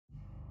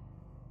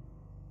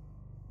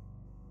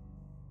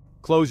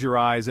Close your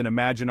eyes and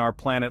imagine our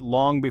planet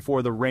long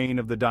before the reign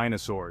of the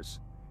dinosaurs.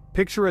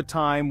 Picture a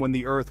time when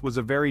the Earth was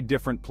a very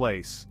different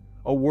place,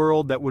 a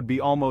world that would be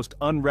almost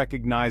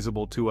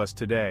unrecognizable to us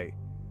today.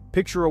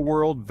 Picture a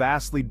world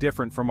vastly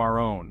different from our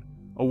own,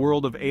 a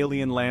world of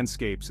alien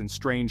landscapes and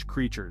strange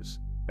creatures.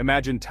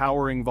 Imagine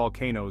towering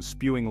volcanoes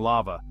spewing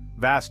lava,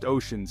 vast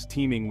oceans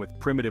teeming with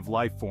primitive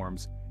life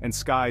forms, and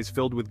skies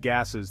filled with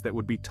gases that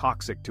would be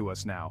toxic to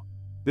us now.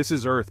 This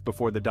is Earth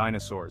before the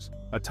dinosaurs,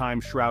 a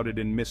time shrouded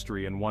in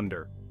mystery and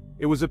wonder.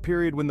 It was a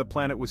period when the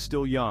planet was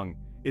still young,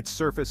 its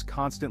surface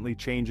constantly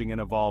changing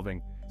and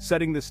evolving,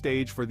 setting the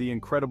stage for the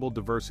incredible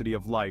diversity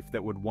of life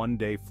that would one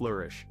day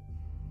flourish.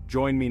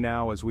 Join me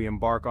now as we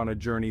embark on a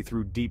journey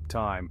through deep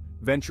time,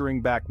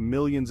 venturing back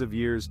millions of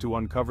years to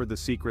uncover the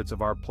secrets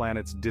of our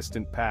planet's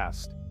distant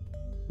past.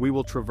 We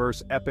will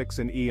traverse epochs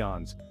and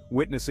eons,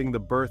 witnessing the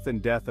birth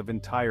and death of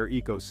entire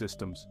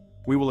ecosystems.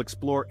 We will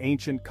explore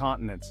ancient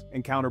continents,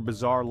 encounter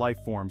bizarre life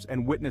forms,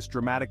 and witness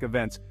dramatic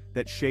events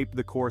that shaped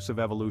the course of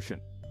evolution.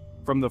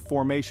 From the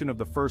formation of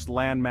the first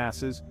land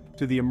masses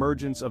to the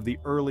emergence of the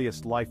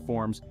earliest life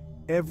forms,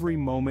 every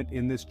moment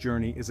in this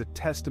journey is a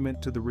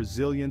testament to the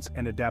resilience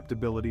and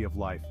adaptability of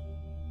life.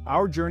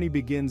 Our journey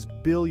begins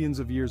billions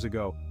of years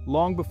ago,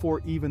 long before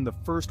even the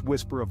first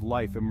whisper of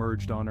life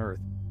emerged on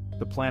Earth.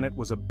 The planet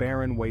was a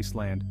barren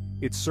wasteland,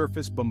 its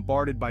surface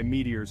bombarded by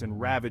meteors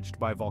and ravaged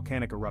by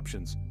volcanic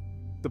eruptions.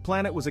 The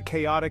planet was a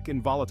chaotic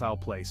and volatile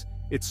place,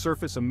 its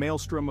surface a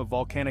maelstrom of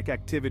volcanic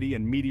activity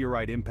and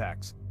meteorite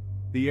impacts.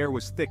 The air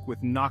was thick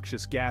with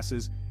noxious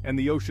gases, and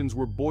the oceans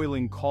were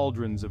boiling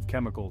cauldrons of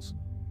chemicals.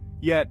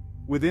 Yet,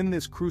 within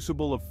this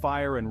crucible of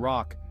fire and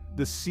rock,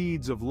 the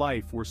seeds of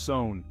life were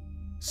sown.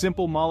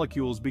 Simple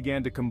molecules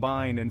began to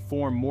combine and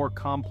form more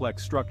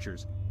complex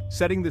structures,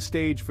 setting the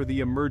stage for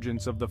the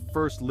emergence of the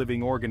first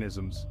living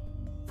organisms.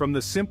 From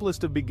the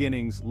simplest of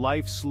beginnings,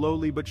 life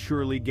slowly but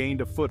surely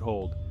gained a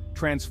foothold,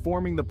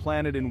 transforming the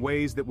planet in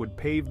ways that would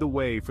pave the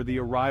way for the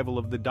arrival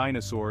of the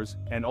dinosaurs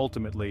and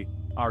ultimately,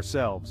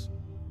 ourselves.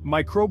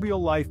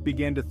 Microbial life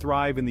began to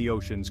thrive in the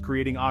oceans,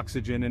 creating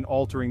oxygen and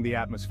altering the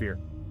atmosphere.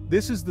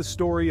 This is the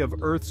story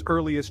of Earth's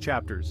earliest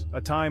chapters, a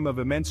time of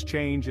immense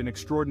change and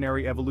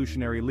extraordinary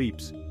evolutionary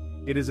leaps.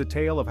 It is a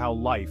tale of how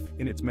life,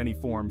 in its many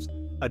forms,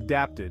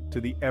 adapted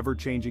to the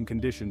ever-changing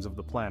conditions of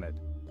the planet.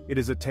 It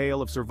is a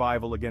tale of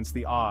survival against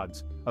the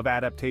odds, of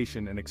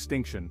adaptation and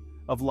extinction,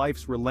 of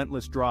life's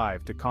relentless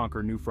drive to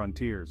conquer new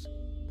frontiers.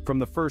 From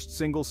the first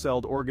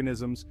single-celled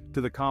organisms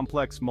to the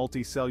complex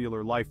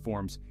multicellular life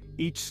forms,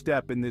 each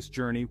step in this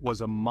journey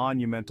was a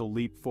monumental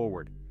leap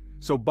forward.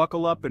 So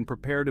buckle up and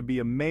prepare to be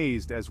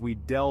amazed as we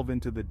delve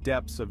into the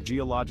depths of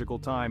geological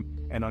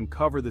time and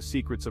uncover the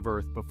secrets of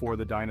Earth before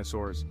the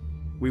dinosaurs.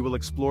 We will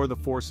explore the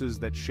forces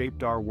that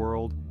shaped our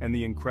world and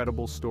the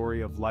incredible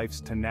story of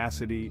life's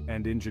tenacity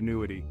and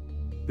ingenuity.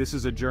 This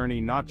is a journey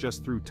not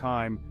just through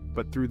time,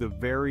 but through the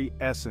very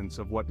essence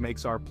of what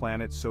makes our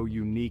planet so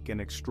unique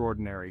and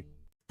extraordinary.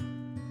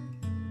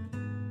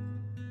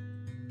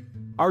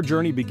 Our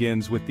journey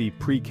begins with the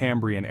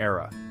Precambrian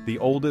Era, the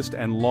oldest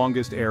and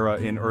longest era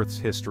in Earth's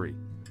history.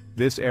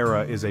 This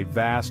era is a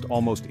vast,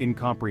 almost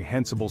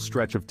incomprehensible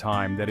stretch of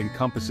time that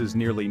encompasses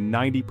nearly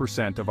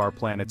 90% of our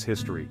planet's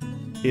history.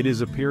 It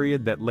is a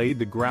period that laid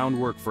the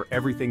groundwork for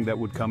everything that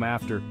would come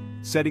after,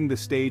 setting the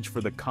stage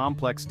for the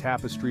complex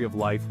tapestry of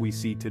life we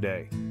see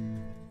today.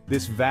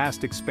 This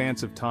vast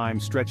expanse of time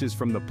stretches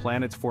from the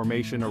planet's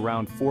formation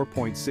around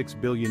 4.6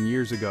 billion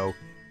years ago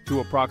to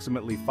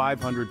approximately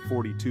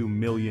 542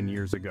 million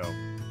years ago.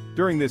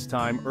 During this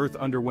time, Earth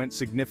underwent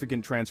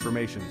significant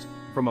transformations,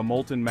 from a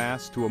molten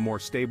mass to a more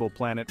stable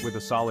planet with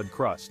a solid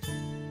crust.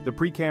 The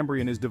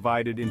Precambrian is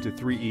divided into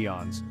 3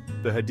 eons: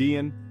 the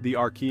Hadean, the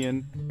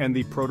Archean, and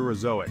the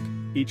Proterozoic,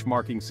 each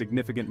marking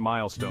significant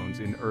milestones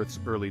in Earth's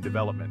early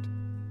development.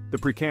 The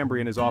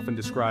Precambrian is often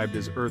described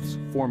as Earth's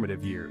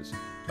formative years,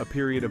 a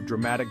period of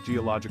dramatic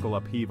geological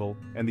upheaval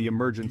and the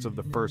emergence of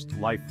the first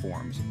life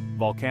forms.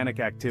 Volcanic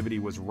activity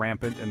was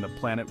rampant and the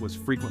planet was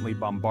frequently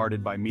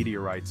bombarded by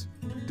meteorites.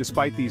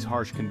 Despite these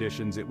harsh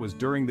conditions, it was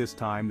during this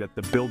time that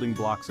the building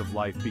blocks of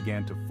life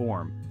began to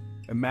form.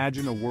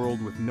 Imagine a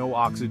world with no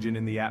oxygen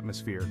in the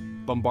atmosphere,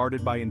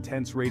 bombarded by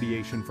intense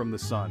radiation from the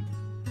sun.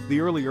 The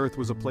early Earth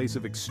was a place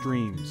of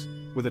extremes,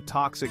 with a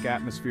toxic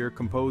atmosphere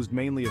composed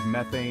mainly of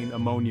methane,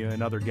 ammonia,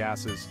 and other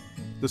gases.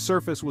 The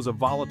surface was a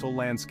volatile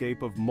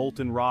landscape of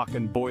molten rock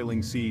and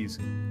boiling seas,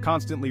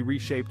 constantly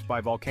reshaped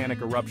by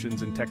volcanic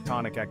eruptions and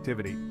tectonic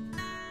activity.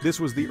 This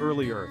was the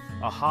early Earth,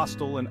 a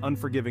hostile and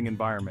unforgiving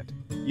environment.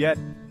 Yet,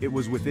 it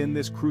was within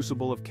this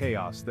crucible of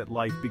chaos that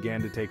life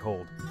began to take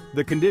hold.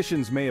 The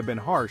conditions may have been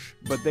harsh,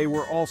 but they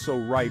were also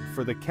ripe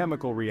for the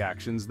chemical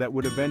reactions that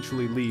would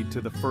eventually lead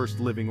to the first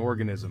living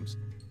organisms.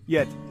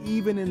 Yet,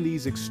 even in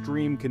these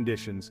extreme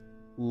conditions,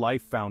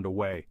 life found a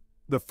way.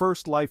 The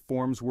first life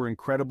forms were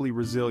incredibly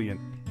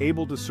resilient,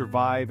 able to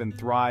survive and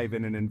thrive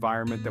in an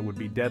environment that would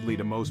be deadly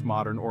to most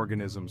modern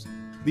organisms.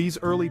 These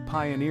early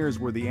pioneers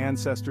were the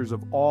ancestors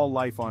of all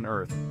life on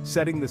Earth,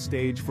 setting the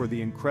stage for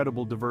the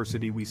incredible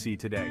diversity we see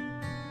today.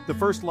 The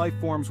first life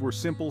forms were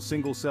simple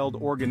single-celled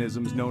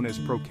organisms known as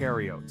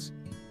prokaryotes.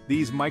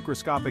 These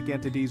microscopic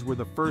entities were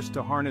the first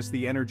to harness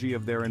the energy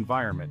of their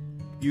environment,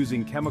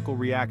 using chemical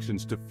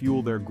reactions to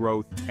fuel their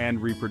growth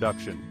and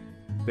reproduction.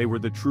 They were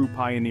the true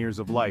pioneers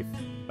of life,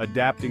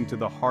 adapting to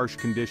the harsh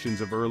conditions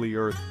of early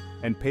Earth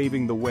and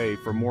paving the way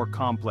for more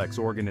complex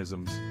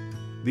organisms.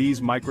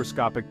 These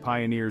microscopic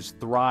pioneers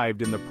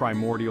thrived in the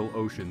primordial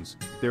oceans,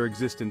 their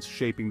existence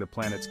shaping the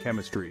planet's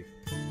chemistry.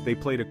 They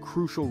played a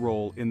crucial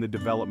role in the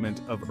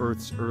development of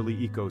Earth's early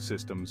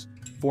ecosystems,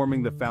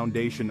 forming the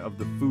foundation of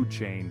the food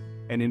chain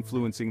and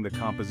influencing the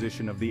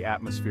composition of the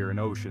atmosphere and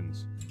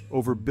oceans.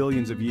 Over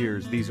billions of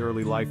years, these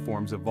early life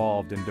forms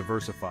evolved and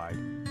diversified.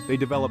 They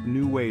developed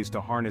new ways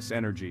to harness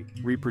energy,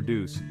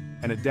 reproduce,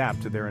 and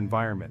adapt to their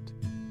environment.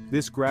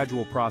 This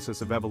gradual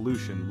process of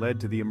evolution led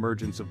to the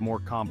emergence of more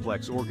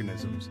complex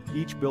organisms,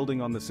 each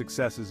building on the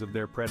successes of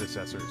their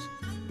predecessors.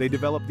 They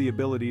developed the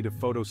ability to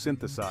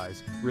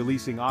photosynthesize,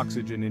 releasing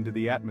oxygen into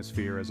the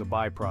atmosphere as a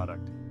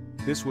byproduct.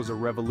 This was a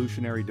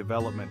revolutionary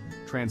development,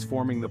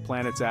 transforming the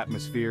planet's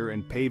atmosphere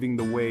and paving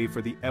the way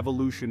for the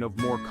evolution of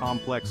more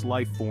complex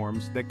life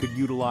forms that could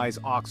utilize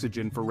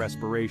oxygen for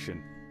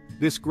respiration.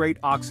 This great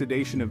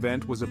oxidation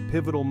event was a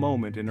pivotal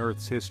moment in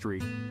Earth's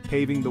history,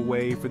 paving the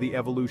way for the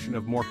evolution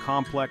of more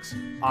complex,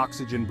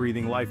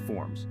 oxygen-breathing life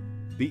forms.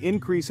 The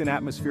increase in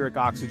atmospheric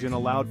oxygen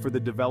allowed for the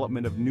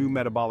development of new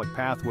metabolic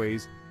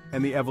pathways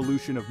and the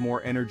evolution of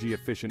more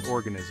energy-efficient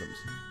organisms.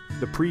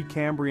 The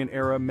Precambrian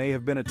Era may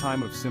have been a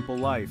time of simple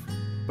life,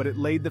 but it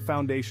laid the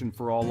foundation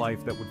for all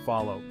life that would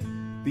follow.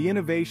 The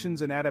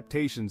innovations and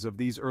adaptations of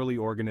these early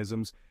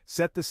organisms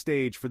set the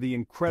stage for the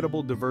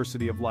incredible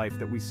diversity of life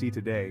that we see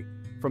today,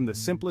 from the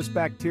simplest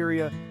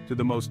bacteria to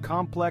the most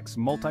complex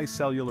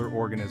multicellular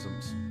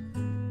organisms.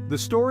 The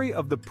story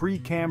of the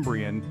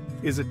Precambrian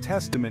is a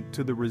testament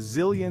to the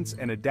resilience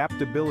and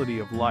adaptability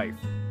of life,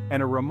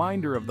 and a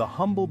reminder of the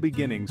humble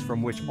beginnings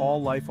from which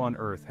all life on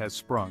Earth has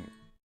sprung.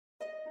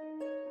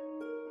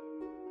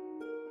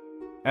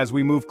 As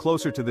we move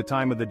closer to the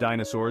time of the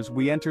dinosaurs,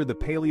 we enter the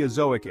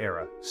Paleozoic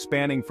Era,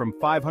 spanning from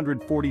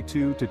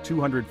 542 to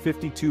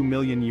 252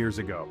 million years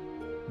ago.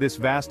 This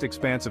vast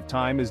expanse of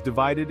time is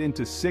divided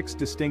into 6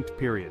 distinct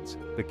periods: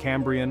 the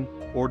Cambrian,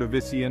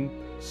 Ordovician,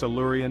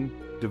 Silurian,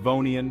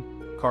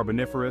 Devonian,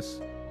 Carboniferous,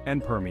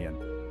 and Permian.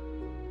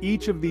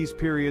 Each of these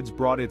periods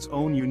brought its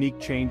own unique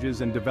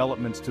changes and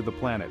developments to the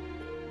planet.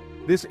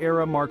 This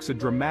era marks a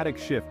dramatic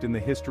shift in the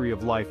history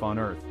of life on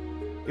Earth.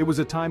 It was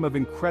a time of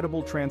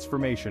incredible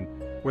transformation,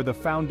 where the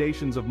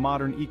foundations of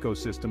modern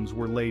ecosystems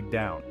were laid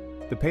down.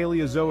 The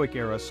Paleozoic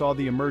Era saw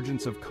the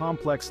emergence of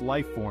complex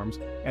life forms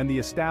and the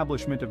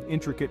establishment of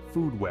intricate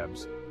food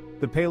webs.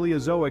 The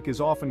Paleozoic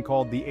is often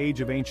called the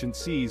Age of Ancient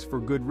Seas for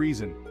good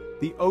reason.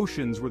 The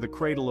oceans were the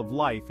cradle of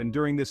life, and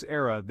during this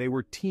era they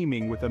were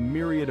teeming with a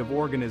myriad of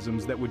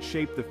organisms that would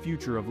shape the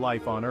future of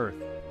life on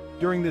Earth.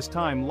 During this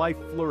time, life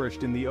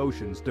flourished in the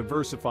oceans,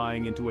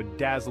 diversifying into a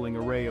dazzling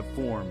array of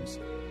forms.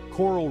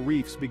 Coral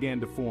reefs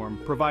began to form,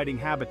 providing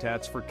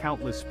habitats for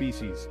countless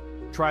species.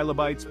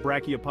 Trilobites,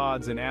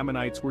 brachiopods, and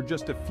ammonites were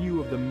just a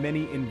few of the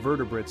many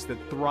invertebrates that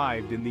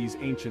thrived in these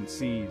ancient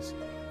seas.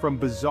 From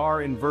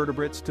bizarre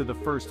invertebrates to the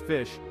first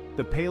fish,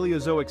 the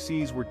Paleozoic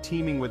seas were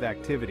teeming with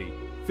activity.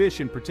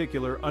 Fish in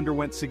particular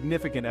underwent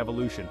significant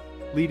evolution,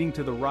 leading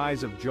to the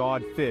rise of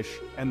jawed fish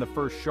and the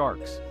first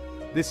sharks.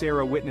 This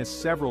era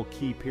witnessed several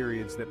key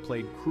periods that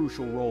played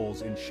crucial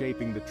roles in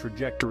shaping the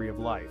trajectory of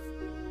life.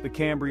 The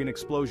Cambrian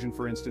explosion,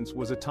 for instance,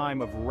 was a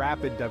time of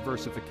rapid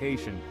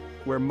diversification,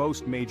 where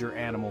most major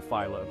animal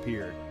phyla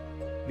appeared.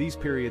 These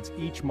periods,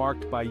 each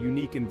marked by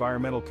unique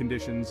environmental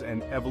conditions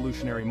and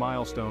evolutionary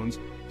milestones,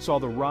 saw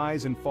the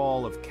rise and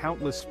fall of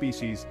countless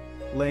species,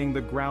 laying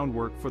the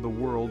groundwork for the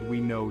world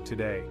we know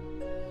today.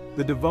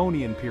 The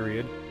Devonian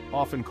period,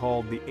 often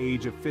called the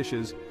Age of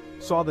Fishes,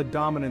 saw the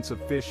dominance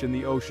of fish in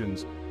the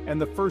oceans and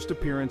the first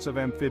appearance of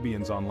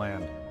amphibians on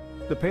land.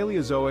 The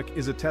Paleozoic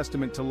is a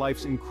testament to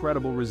life's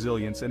incredible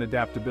resilience and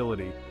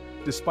adaptability.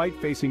 Despite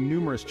facing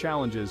numerous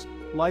challenges,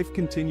 life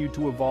continued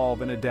to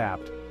evolve and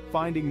adapt,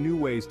 finding new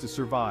ways to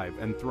survive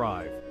and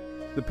thrive.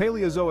 The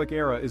Paleozoic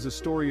Era is a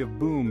story of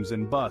booms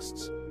and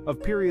busts,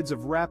 of periods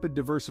of rapid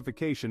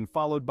diversification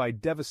followed by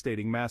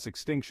devastating mass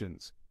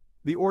extinctions.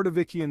 The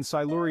Ordovician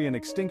Silurian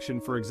extinction,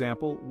 for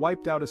example,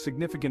 wiped out a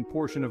significant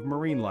portion of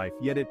marine life,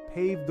 yet it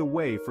paved the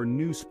way for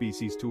new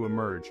species to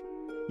emerge.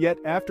 Yet,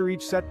 after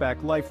each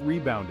setback, life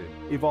rebounded,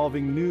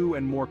 evolving new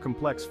and more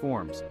complex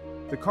forms.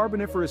 The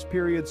Carboniferous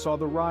period saw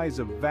the rise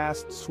of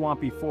vast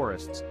swampy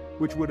forests,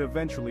 which would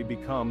eventually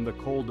become the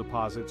coal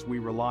deposits we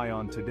rely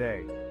on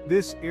today.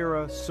 This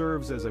era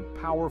serves as a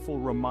powerful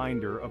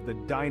reminder of the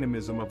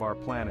dynamism of our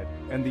planet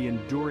and the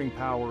enduring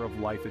power of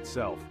life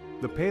itself.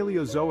 The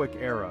Paleozoic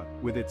Era,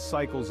 with its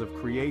cycles of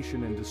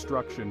creation and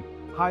destruction,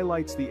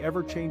 highlights the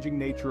ever-changing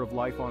nature of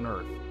life on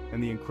Earth.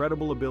 and the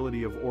incredible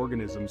ability of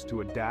organisms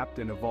to adapt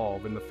and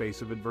evolve in the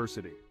face of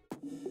adversity.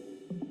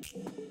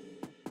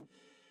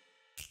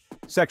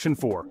 Section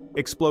 4.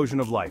 Explosion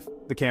of life,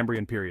 the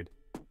Cambrian Period.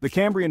 The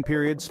Cambrian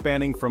Period,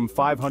 spanning from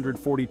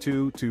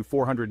 542 to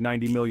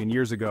 490 million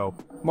years ago,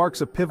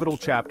 marks a pivotal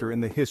chapter in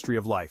the history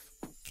of life.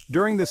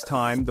 During this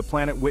time, the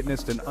planet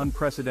witnessed an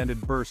unprecedented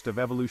burst of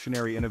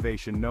evolutionary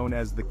innovation known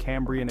as the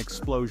Cambrian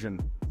Explosion.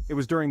 It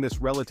was during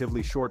this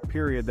relatively short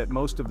period that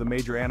most of the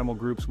major animal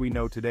groups we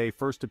know today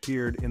first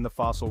appeared in the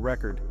fossil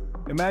record.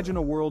 Imagine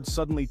a world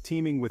suddenly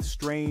teeming with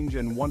strange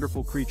and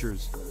wonderful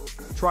creatures.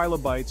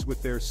 Trilobites,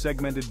 with their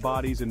segmented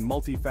bodies and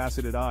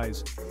multifaceted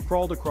eyes,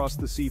 crawled across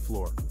the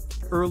seafloor.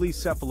 Early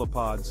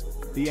cephalopods,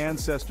 the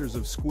ancestors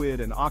of squid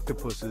and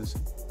octopuses,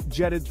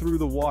 jetted through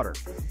the water.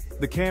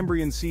 The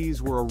Cambrian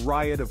seas were a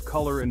riot of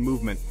color and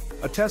movement,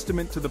 a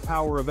testament to the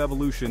power of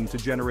evolution to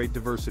generate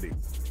diversity.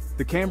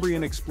 The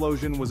Cambrian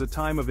explosion was a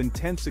time of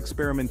intense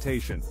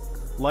experimentation.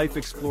 Life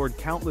explored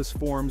countless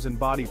forms and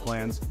body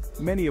plans,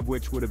 many of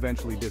which would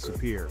eventually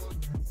disappear.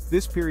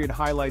 This period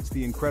highlights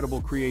the incredible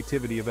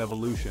creativity of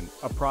evolution,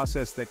 a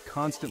process that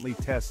constantly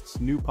tests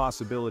new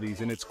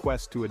possibilities in its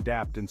quest to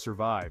adapt and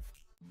survive.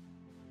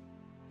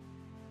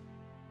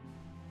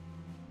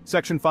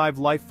 Section 5.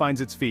 Life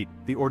finds its feet,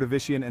 the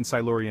Ordovician and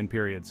Silurian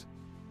periods.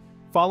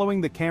 Following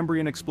the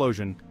Cambrian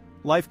explosion,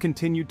 life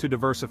continued to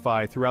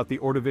diversify throughout the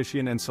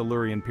Ordovician and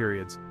Silurian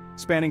periods,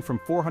 spanning from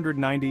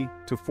 490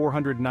 to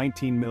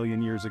 419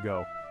 million years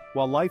ago.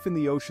 While life in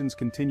the oceans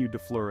continued to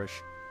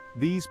flourish,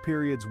 these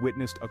periods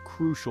witnessed a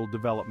crucial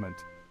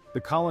development: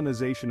 the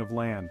colonization of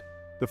land.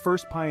 The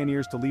first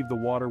pioneers to leave the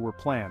water were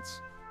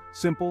plants.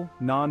 Simple,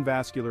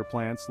 non-vascular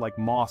plants like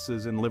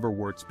mosses and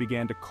liverworts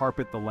began to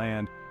carpet the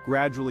land,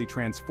 gradually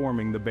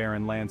transforming the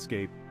barren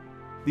landscape.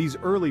 These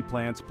early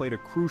plants played a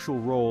crucial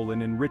role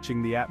in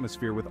enriching the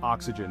atmosphere with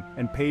oxygen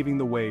and paving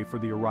the way for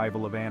the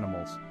arrival of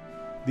animals.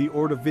 The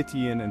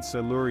Ordovician and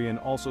Silurian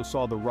also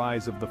saw the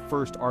rise of the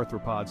first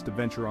arthropods to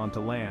venture onto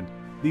land.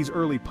 These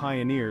early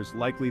pioneers,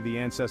 likely the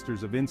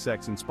ancestors of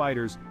insects and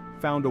spiders,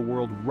 found a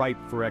world ripe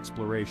for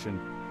exploration.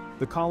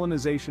 The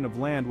colonization of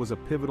land was a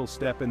pivotal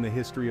step in the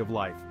history of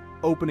life,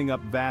 opening up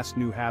vast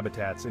new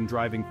habitats and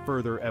driving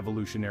further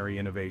evolutionary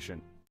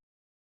innovation.